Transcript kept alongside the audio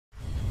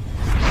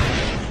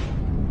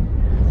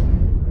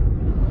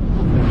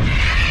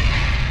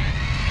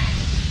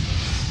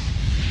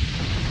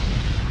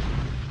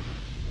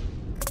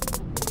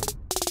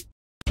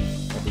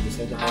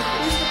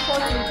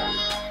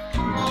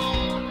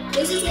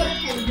what it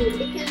can do.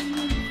 It can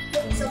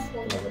put itself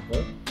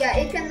forward. Yeah,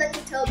 it can let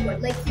you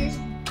teleport. Like here's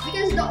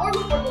because the orange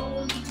portal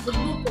will lead to the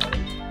blue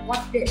portal.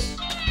 Watch this.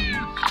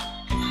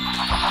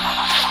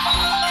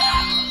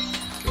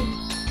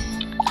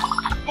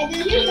 And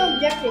then here's the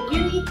objective. You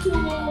need to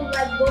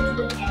like go to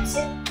the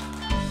exit.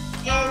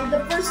 And the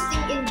first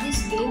thing in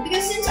this game,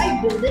 because since I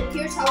built it,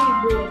 here's how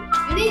you do it.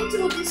 You need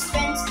to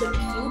dispense the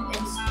cube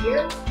and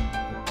sphere.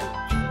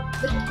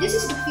 This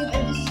is the cube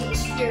and this is the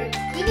sphere.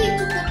 You need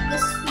to put the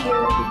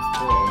sphere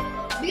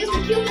because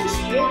the cube and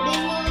sphere they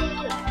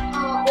will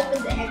open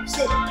the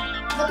exit.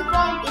 But the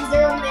problem is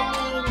there are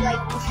many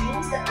like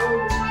machines that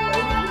will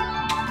destroy me,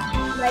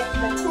 like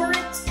the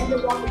turrets and the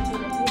rocket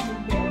turrets will be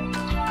there.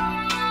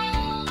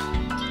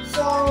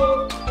 So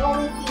the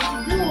only thing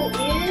to do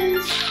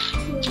is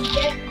to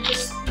get the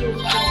sphere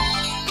first.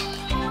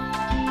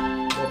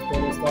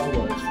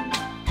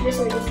 This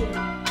way, this way.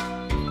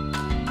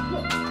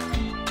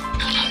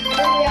 And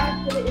then we have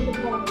to put it in the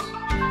bottom.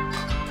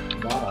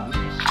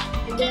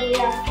 And then we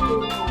have to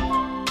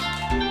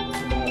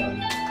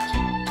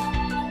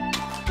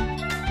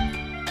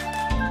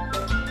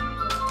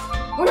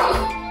oh no!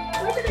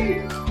 What did I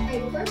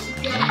press it?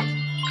 Yeah.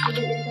 And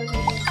then it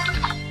doesn't work.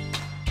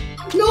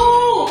 No!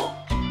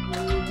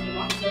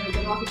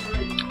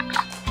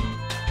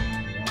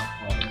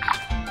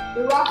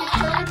 The rocket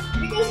turret,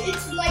 because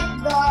it's like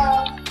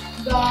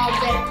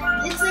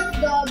it's like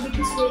the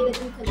biggest way that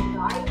you can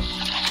die.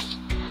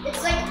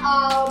 It's like a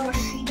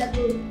machine that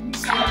will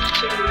decide to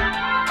kill you.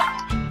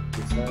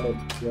 Decided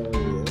to kill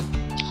you.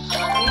 Oh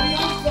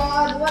my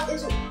god, what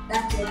is it?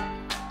 That's it.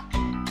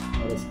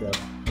 What is that?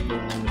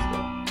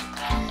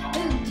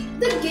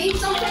 The game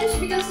sometimes,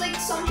 because like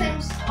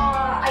sometimes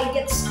I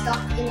get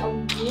stuck in a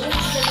room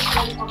instead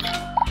of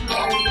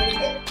going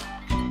up it.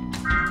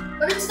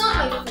 But it's not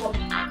my fault.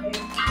 Okay?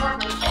 It's not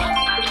my fault.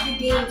 It's the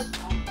game's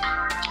fault.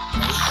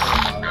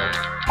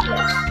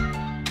 Yes.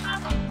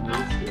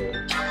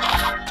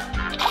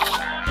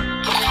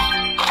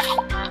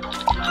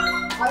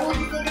 Why would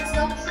you think it's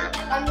not true?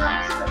 I'm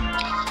not sure.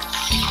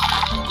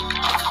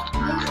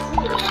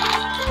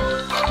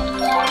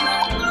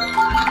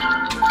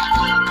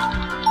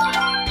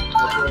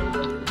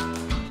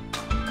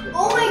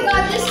 Oh my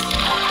god, this...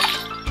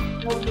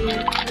 Okay,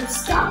 I'm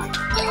stuck.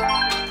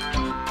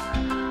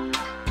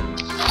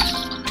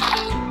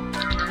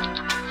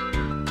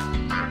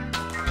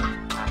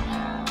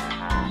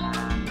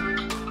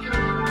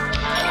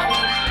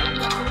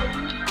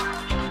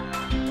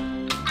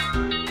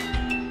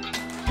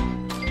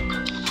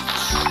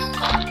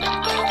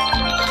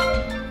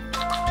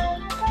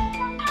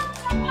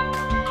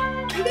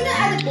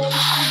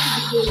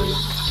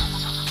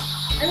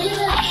 I'm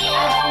gonna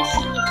add this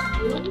in the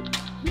room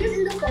because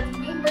in the first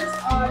game there's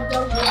the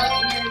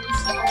weapons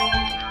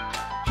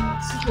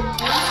secret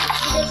rooms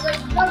because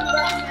like the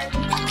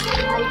weapons is like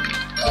there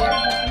but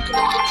in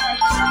fact it's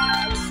like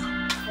sometimes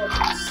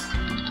focus.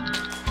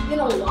 You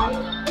know why?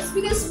 It's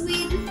because we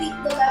defeat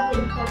the level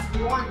in part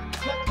 1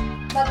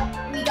 but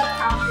we got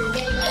captured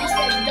again but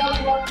instead the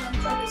weapons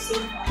tried to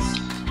save us.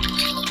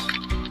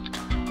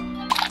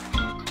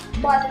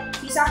 But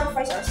he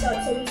sacrificed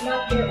ourselves, so he's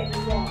not there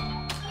anymore.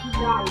 He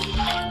died.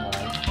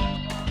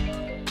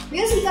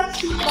 Because he got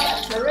shot by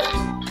a turret.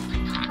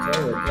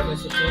 Turret? What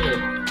is a turret?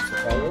 It's a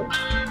tower?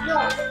 No,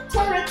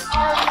 turrets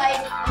are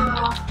like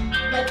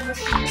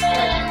machines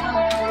that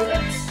have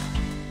turrets.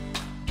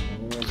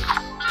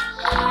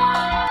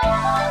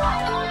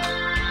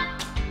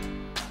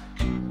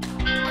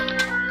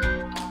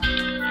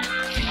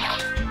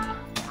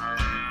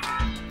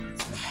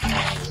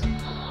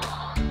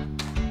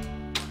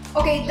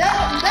 Okay,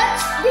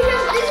 that's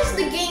because this is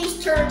the game's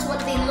turrets, what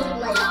they look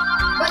like.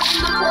 But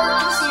in the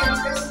Portal series,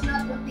 that's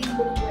not what they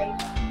look like.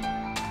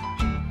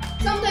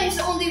 Sometimes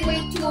the only way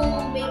to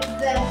make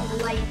them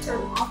like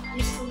turn off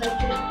is to like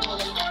put it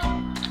on.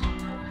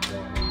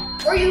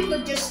 Or you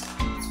could just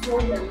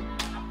explode them.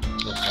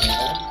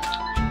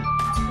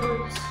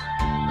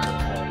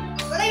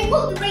 But I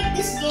would rate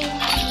this game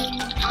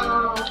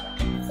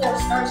 4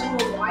 stars. You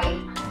know why?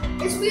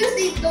 It's because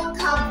they don't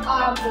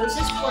have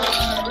voices for the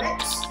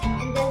turrets.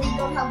 And then they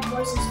don't have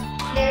voices,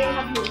 they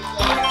have no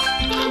voice.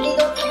 And they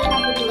don't even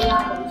have the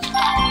ladders.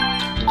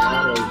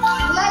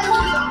 Ladders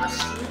is a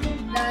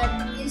machine that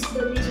is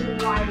the reason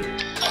why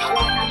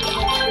what happened to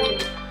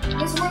it.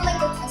 It's more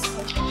like a test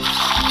machine.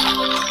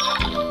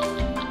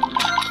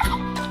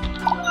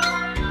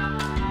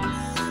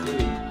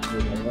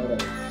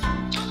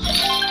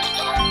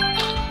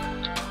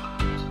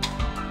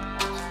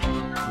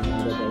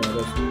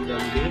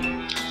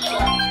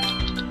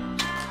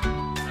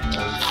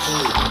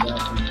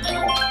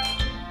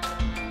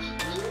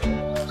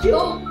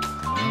 Jump!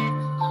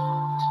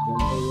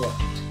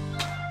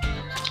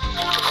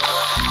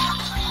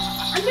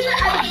 I'm gonna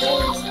add a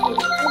bonus to it.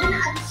 I'm gonna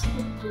add a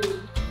speed room.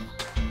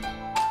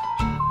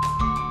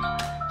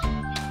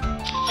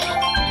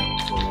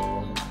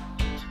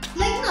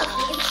 Like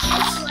nothing, it's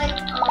just like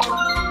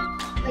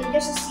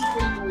there's a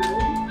secret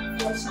room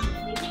for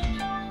something.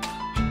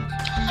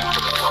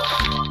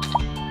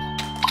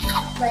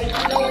 Like, you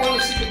know,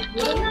 secret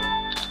room.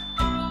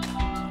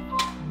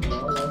 No,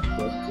 let's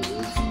go to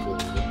this school.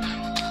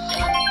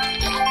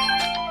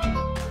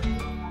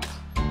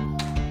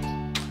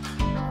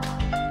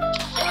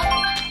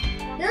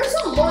 There are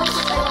some boards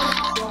that I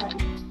want to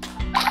try.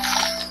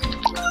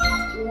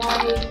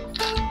 Like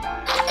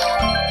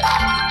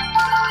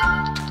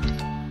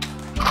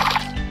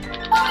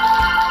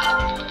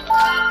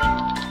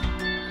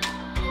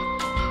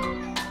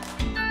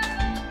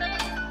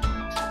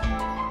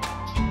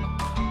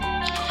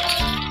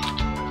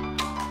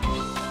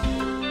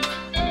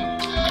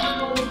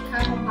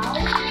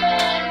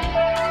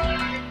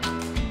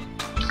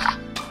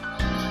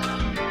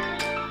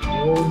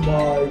Oh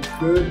my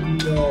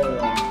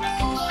goodness.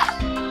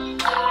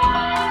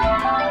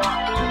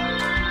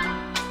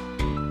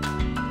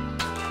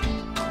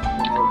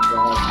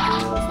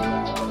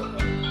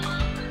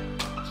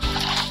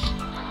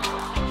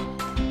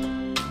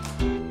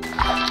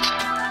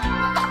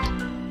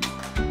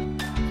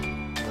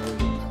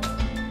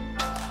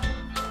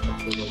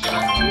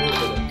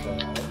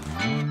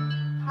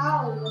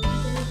 how?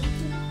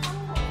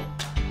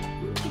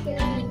 What you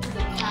gonna do to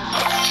the cow?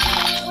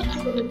 What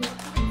you gonna do to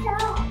the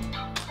cow?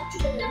 What you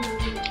gonna do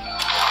to the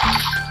cow? What you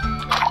gonna do to the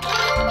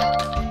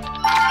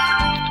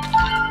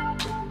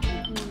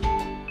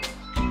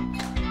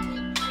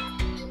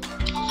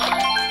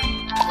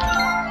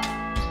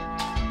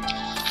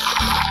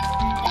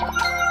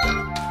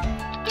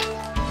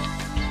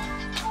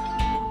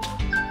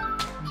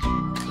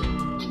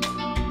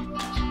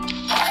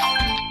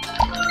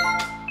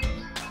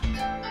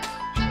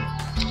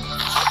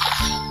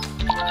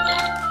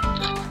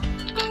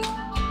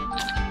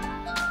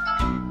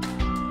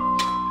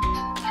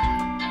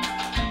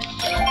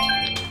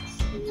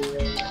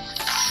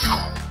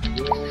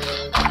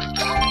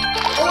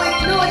Oh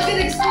wait, no, it's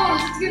gonna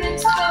explode. It's gonna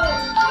explode.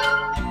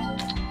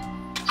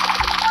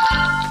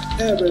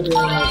 Everything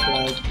is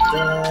like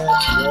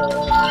that.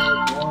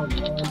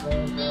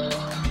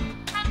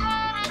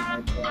 Can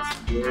I pass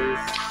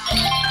this?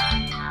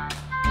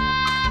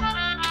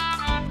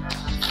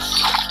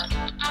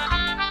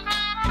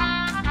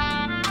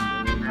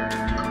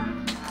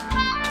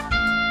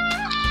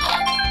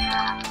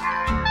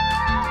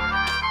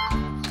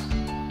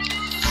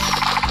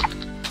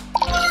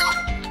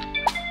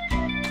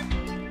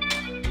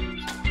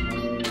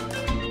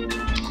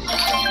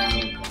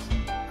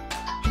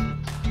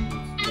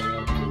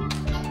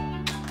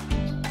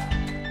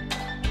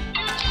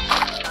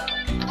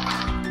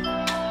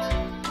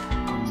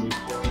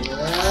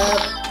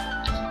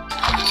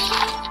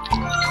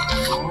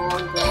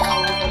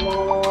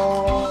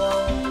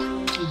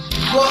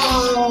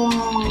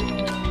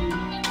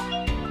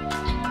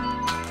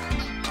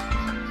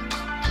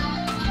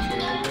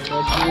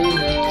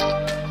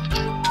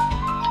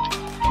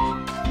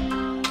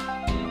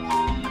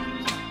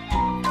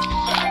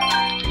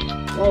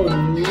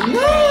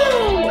 Oh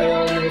no! I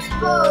almost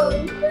Oh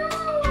died. no!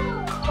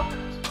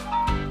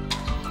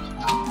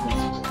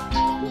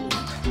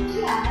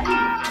 Yeah.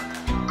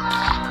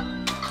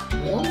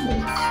 I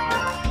almost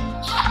died.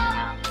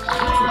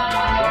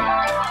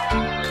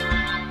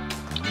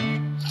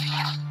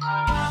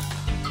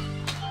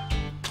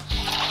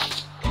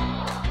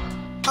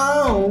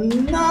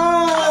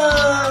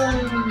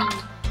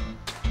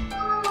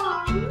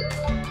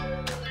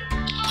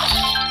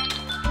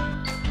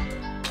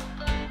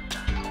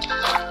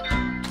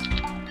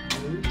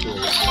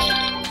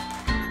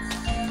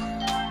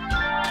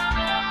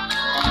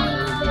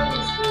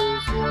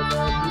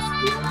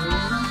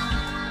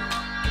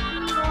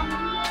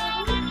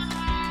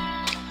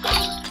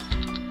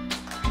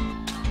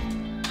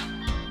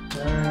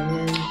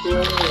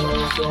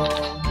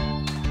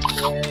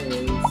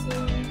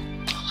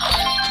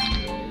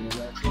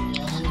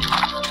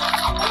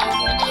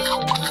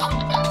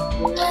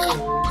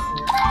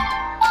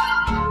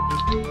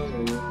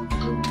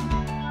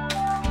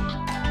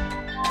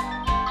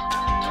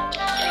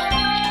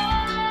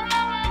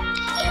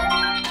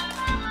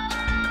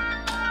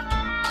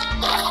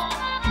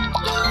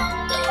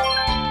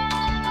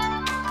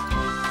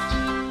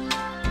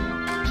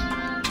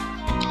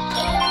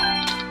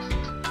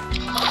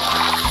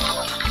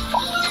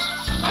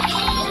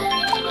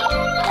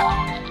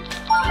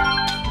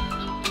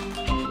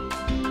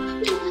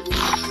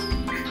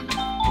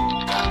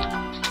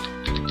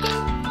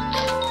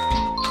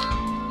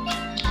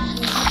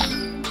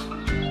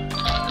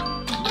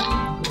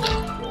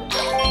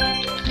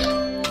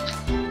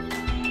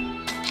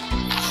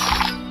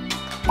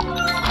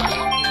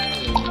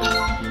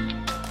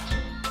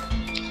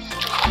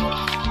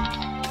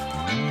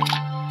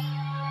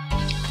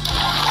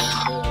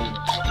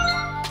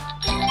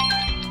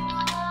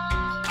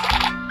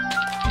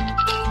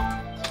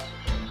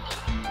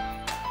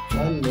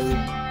 Oh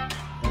no!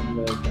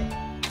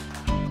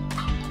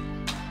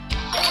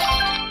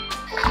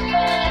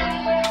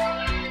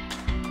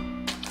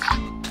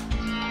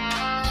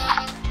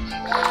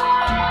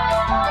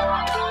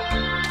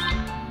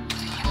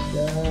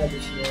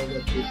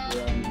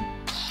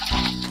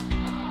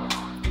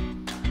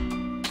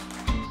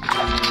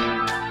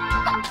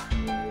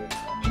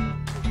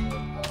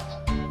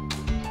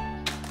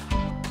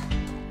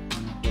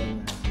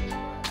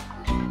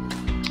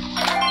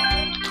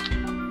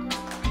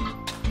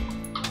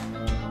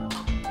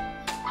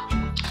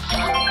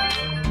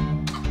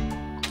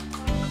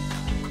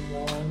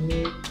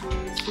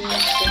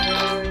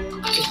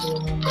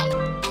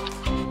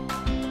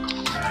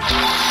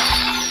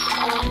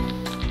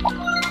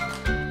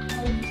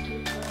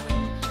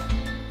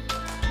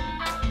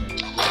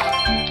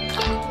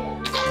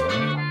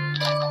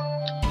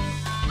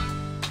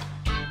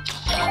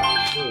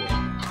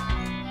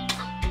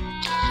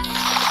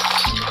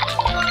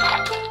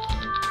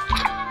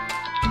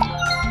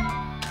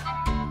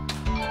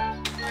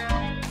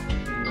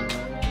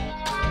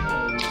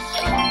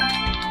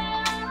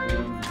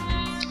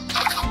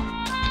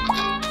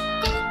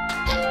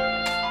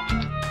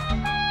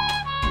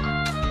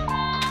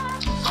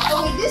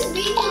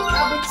 may look a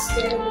bit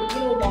scary, you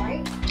know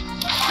why?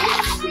 This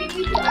is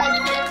creepy to add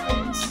like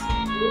these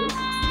videos. It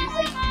feels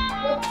like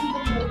what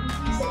even the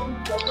movies that we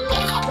cover,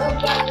 the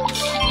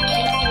violence and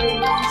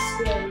horror is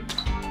scary.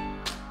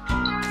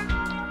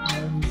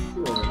 I'm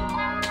sure.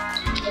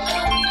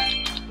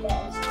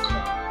 Yes.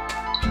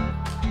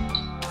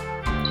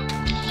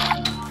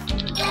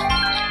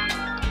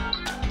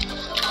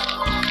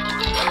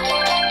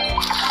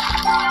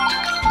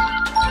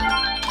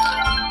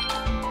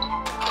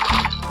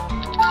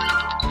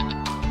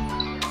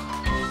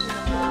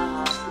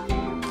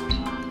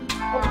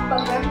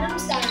 Gangnam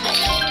Style.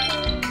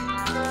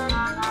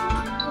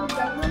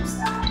 Gangnam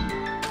Style.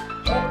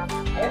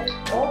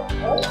 Oh,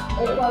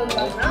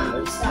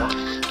 Gangnam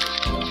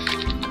Style.